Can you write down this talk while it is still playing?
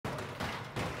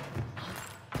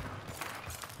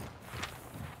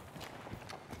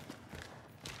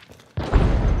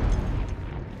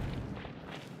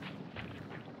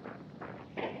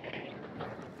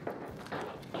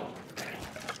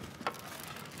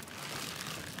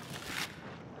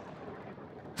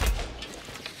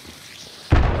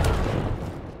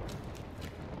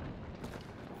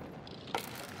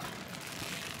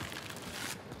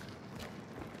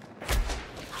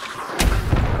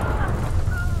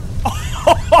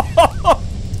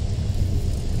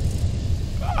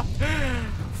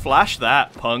Flash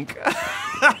that, punk.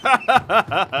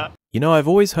 You know, I've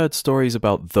always heard stories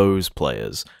about those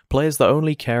players. Players that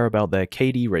only care about their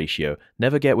KD ratio,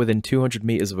 never get within 200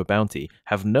 meters of a bounty,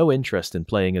 have no interest in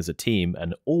playing as a team,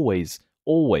 and always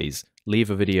leave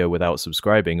a video without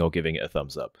subscribing or giving it a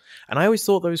thumbs up. And I always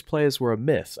thought those players were a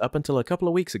myth, up until a couple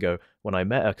of weeks ago when I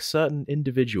met a certain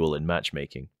individual in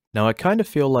matchmaking. Now, I kind of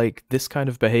feel like this kind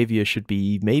of behavior should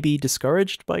be maybe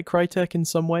discouraged by Crytek in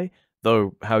some way,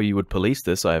 though how you would police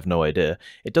this, I have no idea.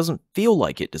 It doesn't feel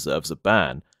like it deserves a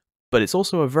ban. But it's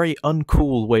also a very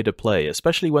uncool way to play,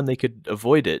 especially when they could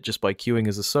avoid it just by queuing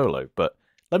as a solo. But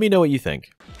let me know what you think.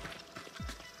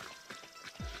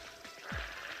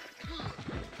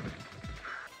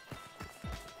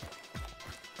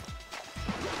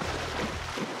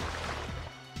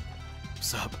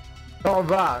 What's up? Not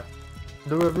bad.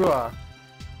 Do it raw.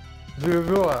 Do it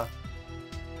raw.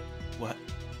 What?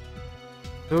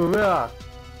 Do it raw.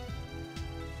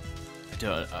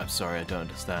 I'm sorry, I don't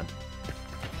understand.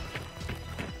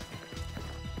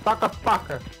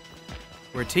 Fucker.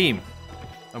 We're a team.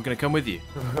 I'm gonna come with you.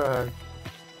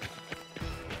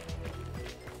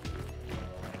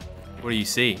 What do you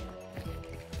see?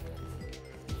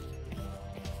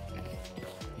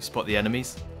 You spot the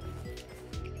enemies?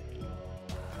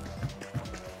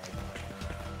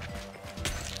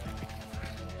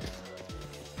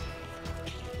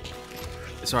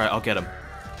 It's alright, I'll get him.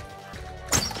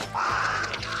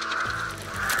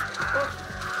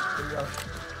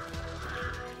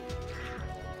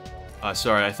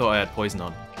 Sorry, I thought I had poison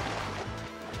on.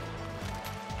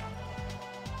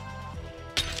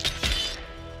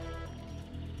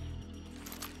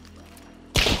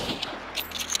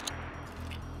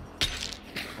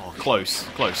 Oh, close.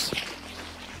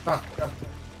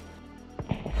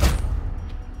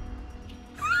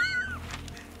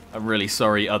 I'm really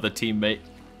sorry, other teammate.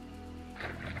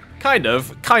 Kind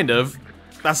of.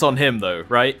 That's on him, though,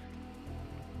 right?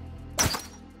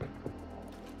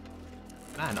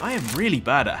 Man, I am really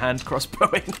bad at hand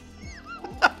crossbowing.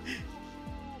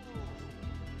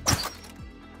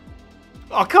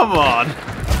 Oh, come on!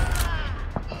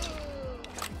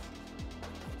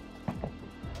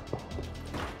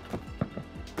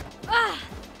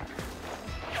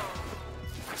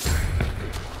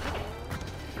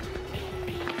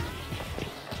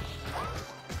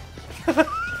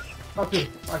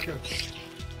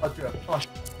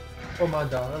 Oh my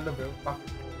god, a little bit.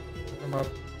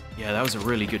 Yeah, that was a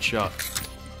really good shot.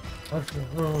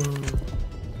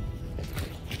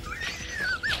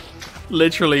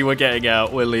 Literally, we're getting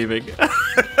out. We're leaving.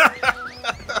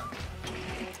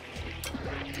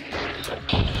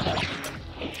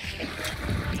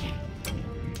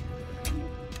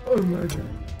 Oh my god.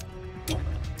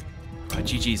 Right,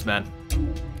 GG's, man.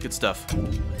 Good stuff.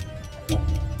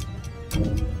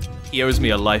 He owes me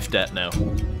a life debt now.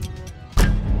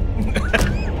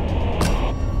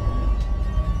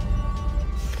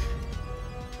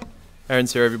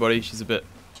 Erin's here, everybody. She's a bit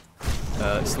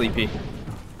sleepy.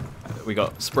 We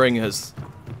got spring has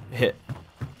hit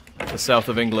the south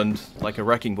of England like a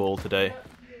wrecking ball today.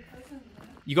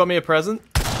 You got me a present?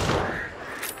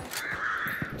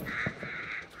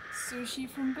 Sushi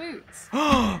from Boots.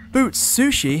 Boots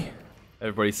sushi.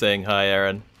 Everybody's saying hi,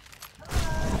 Erin.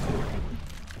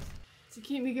 To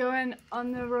keep me going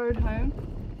on the road home,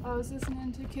 I was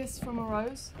listening to Kiss from a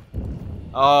Rose.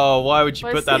 Oh, why would you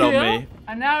put that on me?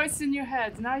 And now it's in your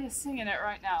head. Now you're singing it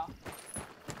right now.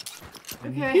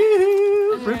 Okay.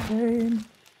 Anyway.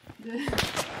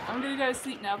 I'm gonna go to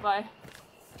sleep now. Bye.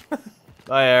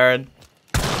 Bye, Erin.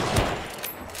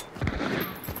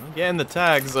 I'm getting the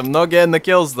tags. I'm not getting the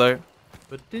kills, though.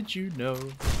 But did you know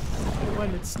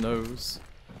when it snows,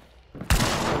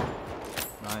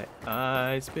 my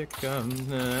eyes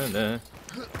become...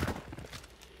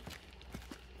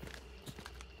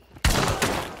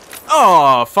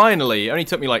 Oh, finally! It only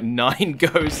took me like 9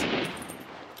 goes.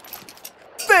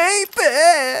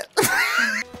 Baby!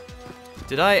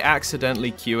 Did I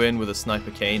accidentally queue in with a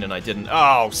sniper cane and I didn't?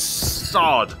 Oh,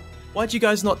 sod! Why'd you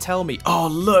guys not tell me? Oh,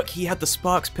 look, he had the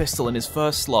Sparks pistol in his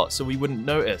first slot, so we wouldn't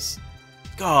notice.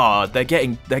 God, they're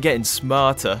getting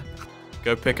smarter.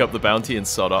 Go pick up the bounty and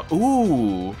sod up.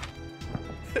 Ooh!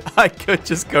 I could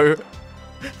just go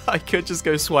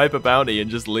swipe a bounty and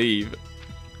just leave.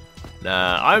 We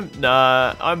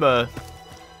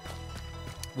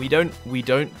don't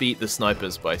beat the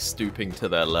snipers by stooping to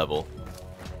their level.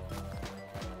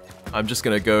 I'm just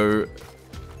gonna go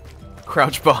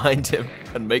crouch behind him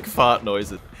and make fart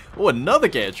noises. Oh, another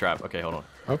gator trap. Okay, hold on.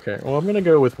 Okay, well I'm gonna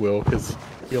go with Will because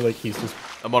I feel like he's just.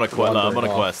 I'm on a quest. I'm on a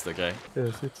quest. Okay.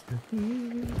 Yes, it's the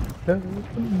heat of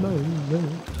the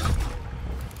moment.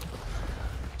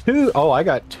 Oh, I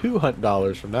got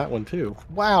 $200 from that one too.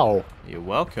 Wow. You're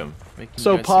welcome. Making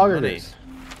So you guys some money. poggers.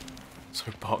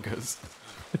 So poggers.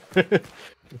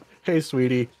 Hey,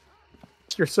 sweetie.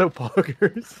 You're so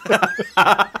poggers.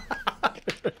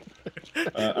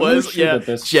 What is, yeah,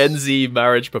 Gen Z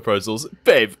marriage proposals.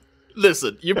 Babe,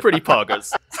 listen, you're pretty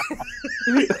poggers.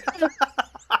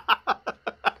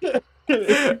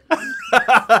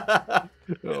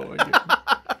 Oh my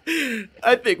god.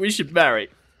 I think we should marry.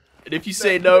 And if you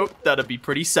say no, that'd be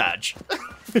pretty sad.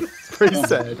 Pretty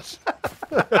sad.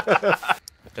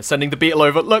 They're sending the beetle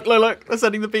over. Look, look, look. They're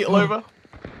sending the beetle over.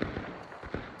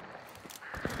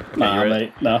 Nah, you're in.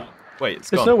 mate, no. Wait, it's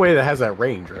There's gone. no way that has that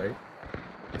range, right?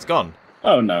 It's gone.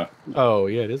 Oh, no. Oh,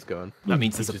 yeah, it is gone. That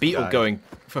means there's a just beetle died. going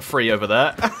for free over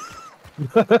there.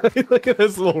 Look at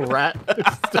this little rat.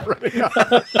 Just running off.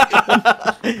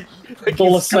 Like Full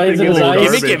he's of sides scooping in his in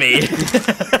eyes. gimme, garbage. gimme.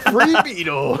 Free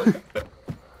beetle.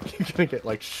 You're gonna get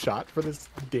like shot for this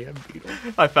damn beetle.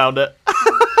 I found it.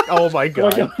 Oh my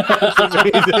god. That's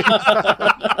amazing.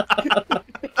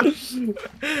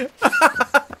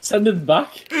 Send it back.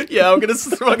 Yeah, I'm gonna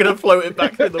float it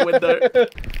back through the window.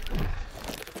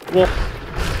 Well,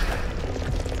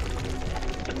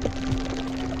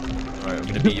 Alright, I'm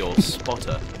gonna be your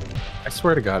spotter. I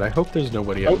swear to god, I hope there's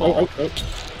nobody at oh.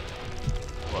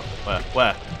 What?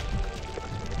 Where?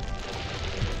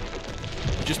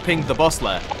 You just pinged the boss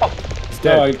lair. He's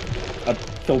No, dead. I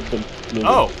killed them.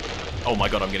 Oh! Oh my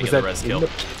god, I'm gonna Was get the that res in kill. the-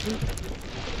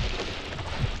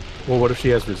 Well, what if she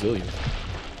has resilience?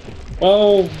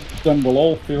 Well, then we'll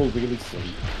all feel really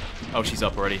silly. Oh, she's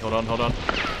up already. Hold on, hold on.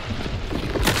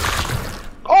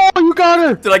 Oh, you got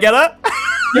her! Did I get her?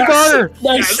 You got her!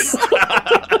 Nice.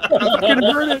 Fucking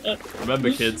burn it! Remember,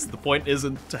 kids, the point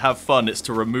isn't to have fun, it's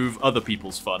to remove other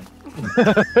people's fun.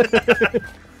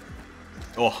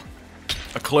 Oh,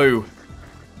 a clue.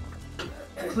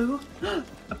 Clue?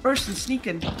 A person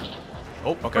sneaking.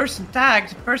 Oh, okay. Person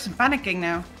tagged. Person panicking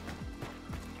now.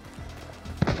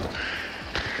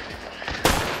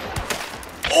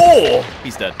 Oh!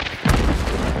 He's dead.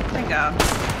 Thank God.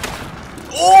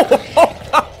 Oh!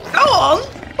 Go on!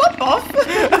 Pop off!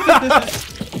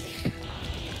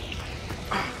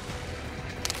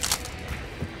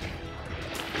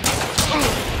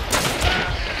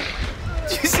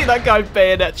 Did you see that guy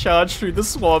bayonet charge through the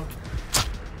swamp?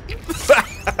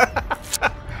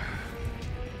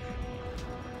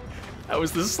 That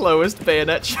was the slowest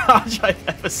bayonet charge I've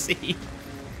ever seen.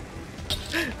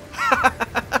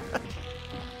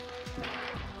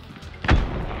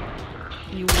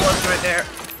 He was right there.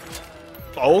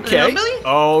 Okay. hillbilly?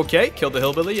 Okay, killed the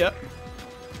hillbilly, yeah.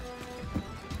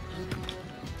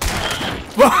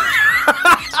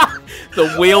 The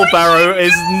wheelbarrow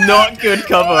is not good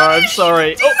cover, I'm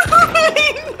sorry. Oh.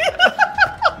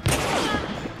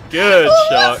 Good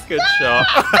shot, good shot.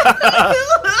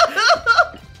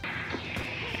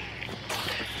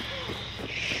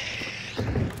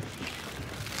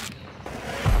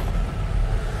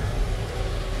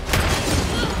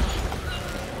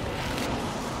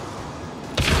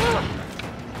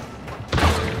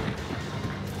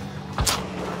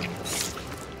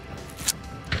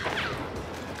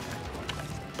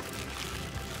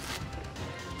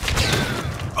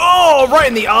 Oh, right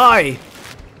in the eye!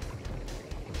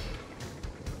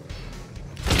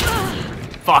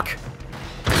 Fuck.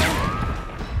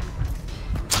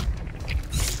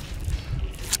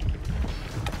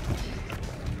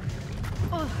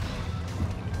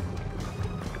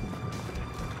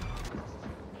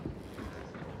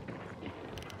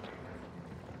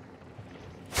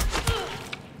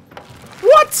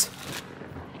 What?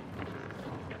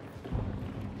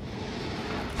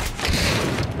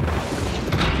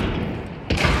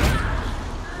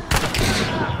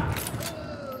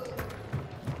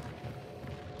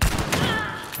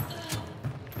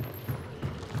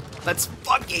 Let's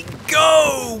fucking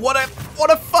go! What a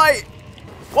fight!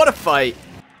 What a fight!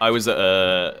 I was at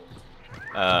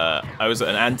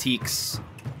an antiques.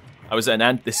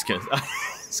 This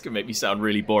is gonna make me sound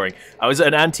really boring. I was at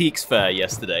an antiques fair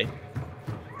yesterday,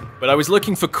 but I was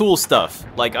looking for cool stuff.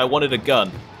 Like I wanted a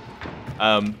gun.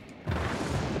 Kind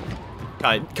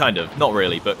of, not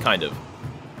really, but kind of.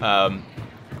 And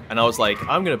I was like,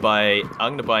 I'm gonna buy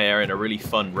Aaron a really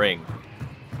fun ring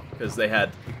because they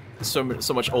had so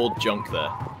much old junk there.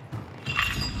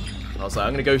 I was like,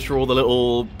 I'm gonna go through all the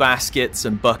little baskets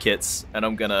and buckets, and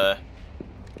I'm gonna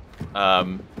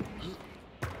buy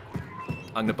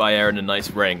Aaron a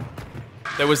nice ring.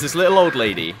 There was this little old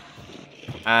lady,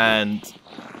 and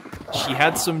she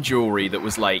had some jewelry that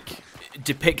was like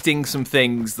depicting some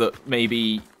things that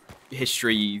maybe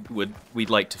history we'd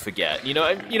like to forget. You know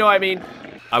what I mean?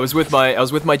 I was with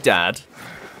my dad,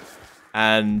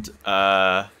 and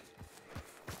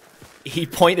he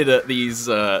pointed at these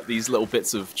little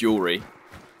bits of jewelry,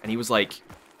 and he was like,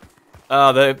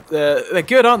 "Oh, they're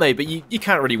good, aren't they? But you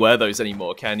can't really wear those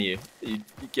anymore, can you? You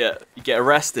get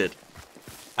arrested."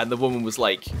 And the woman was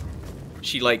like,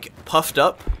 she like puffed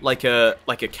up like a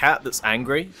cat that's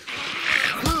angry,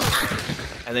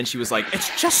 and then she was like,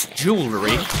 "It's just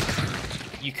jewelry.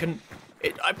 You can."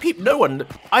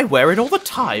 I wear it all the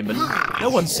time, and no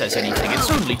one says anything. It's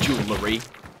only jewelry.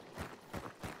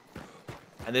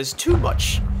 And there's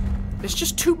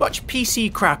just too much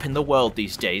PC crap in the world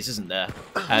these days, isn't there?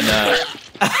 And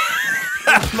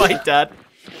my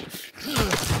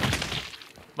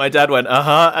dad went,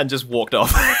 "Uh-huh," and just walked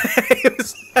off.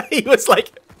 he was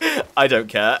like, "I don't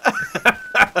care."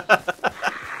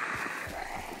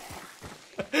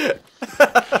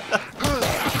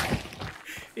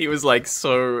 He was like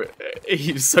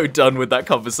he was so done with that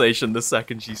conversation the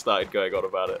second she started going on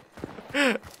about it.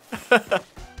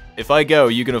 If I go,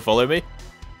 are you gonna follow me?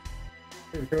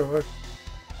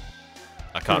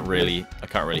 I can't really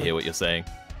hear what you're saying.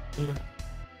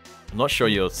 I'm not sure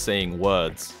you're saying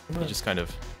words. You just kind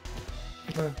of.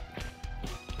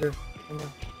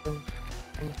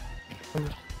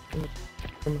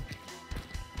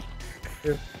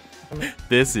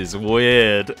 This is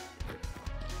weird.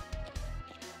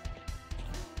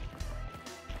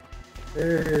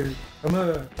 Hey, come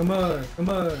on.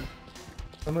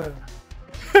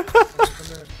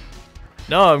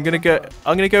 No, I'm gonna go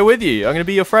with you. I'm gonna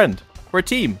be your friend. We're a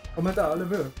team. I'm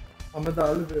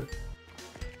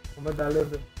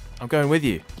going with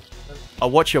you.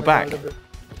 I'll watch your back.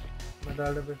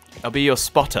 I'll be your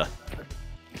spotter.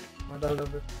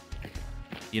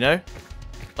 You know?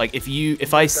 Like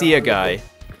if I see a guy,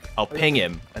 I'll ping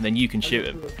him and then you can shoot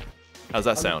him. How's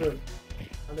that sound?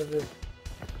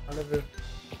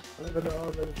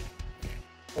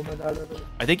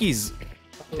 I think is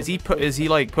he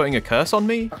like putting a curse on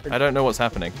me? I don't know what's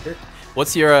happening.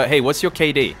 What's your hey, what's your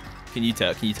KD? Can you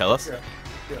tell us?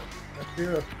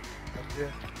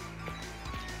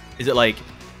 Is it like,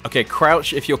 okay,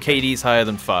 crouch if your KD's higher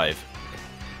than 5?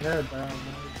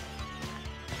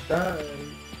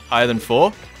 Higher than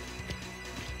 4?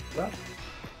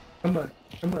 Come on.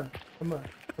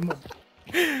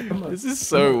 This is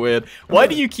so weird. Why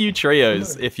do you queue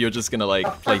trios if you're just gonna like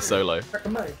play solo?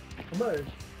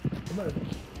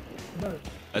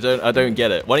 I don't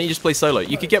get it. Why don't you just play solo?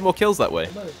 You could get more kills that way.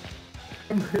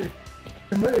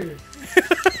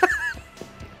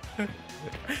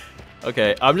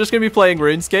 Okay, I'm just gonna be playing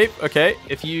RuneScape. Okay,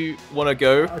 if you wanna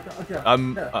go,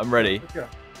 I'm ready.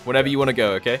 Whenever you wanna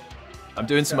go. Okay, I'm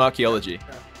doing some archaeology.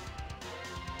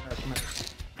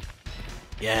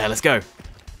 Yeah, let's go.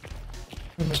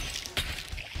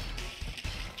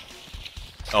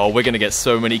 Oh, we're gonna get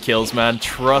so many kills, man.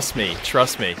 Trust me.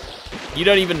 You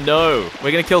don't even know.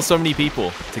 We're gonna kill so many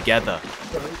people together.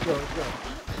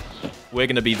 We're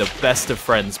gonna be the best of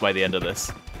friends by the end of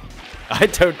this. I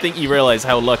don't think you realize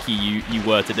how lucky you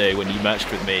were today when you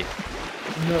matched with me.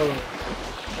 No.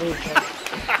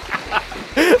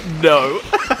 No.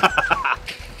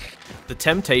 The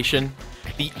temptation,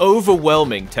 the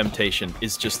overwhelming temptation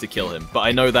is just to kill him. But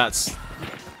I know that's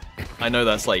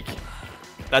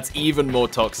even more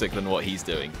toxic than what he's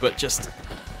doing. But just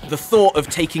the thought of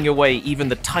taking away even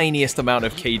the tiniest amount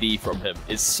of KD from him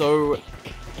is so,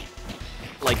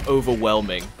 like,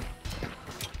 overwhelming.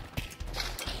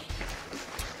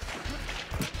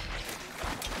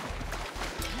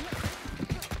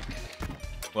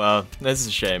 Well, this is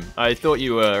a shame. I thought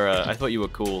you were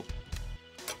cool.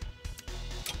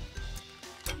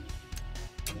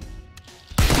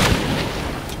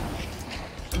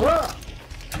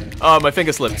 Oh, my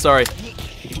finger slipped. Sorry.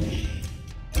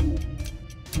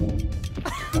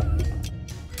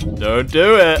 Don't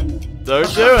do it.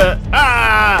 Don't do it.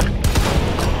 Ah!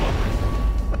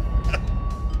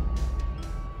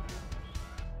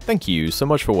 Thank you so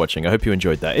much for watching. I hope you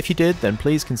enjoyed that. If you did, then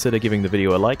please consider giving the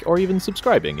video a like or even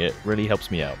subscribing. It really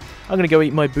helps me out. I'm going to go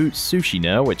eat my Boots sushi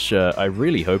now, which I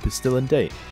really hope is still in date.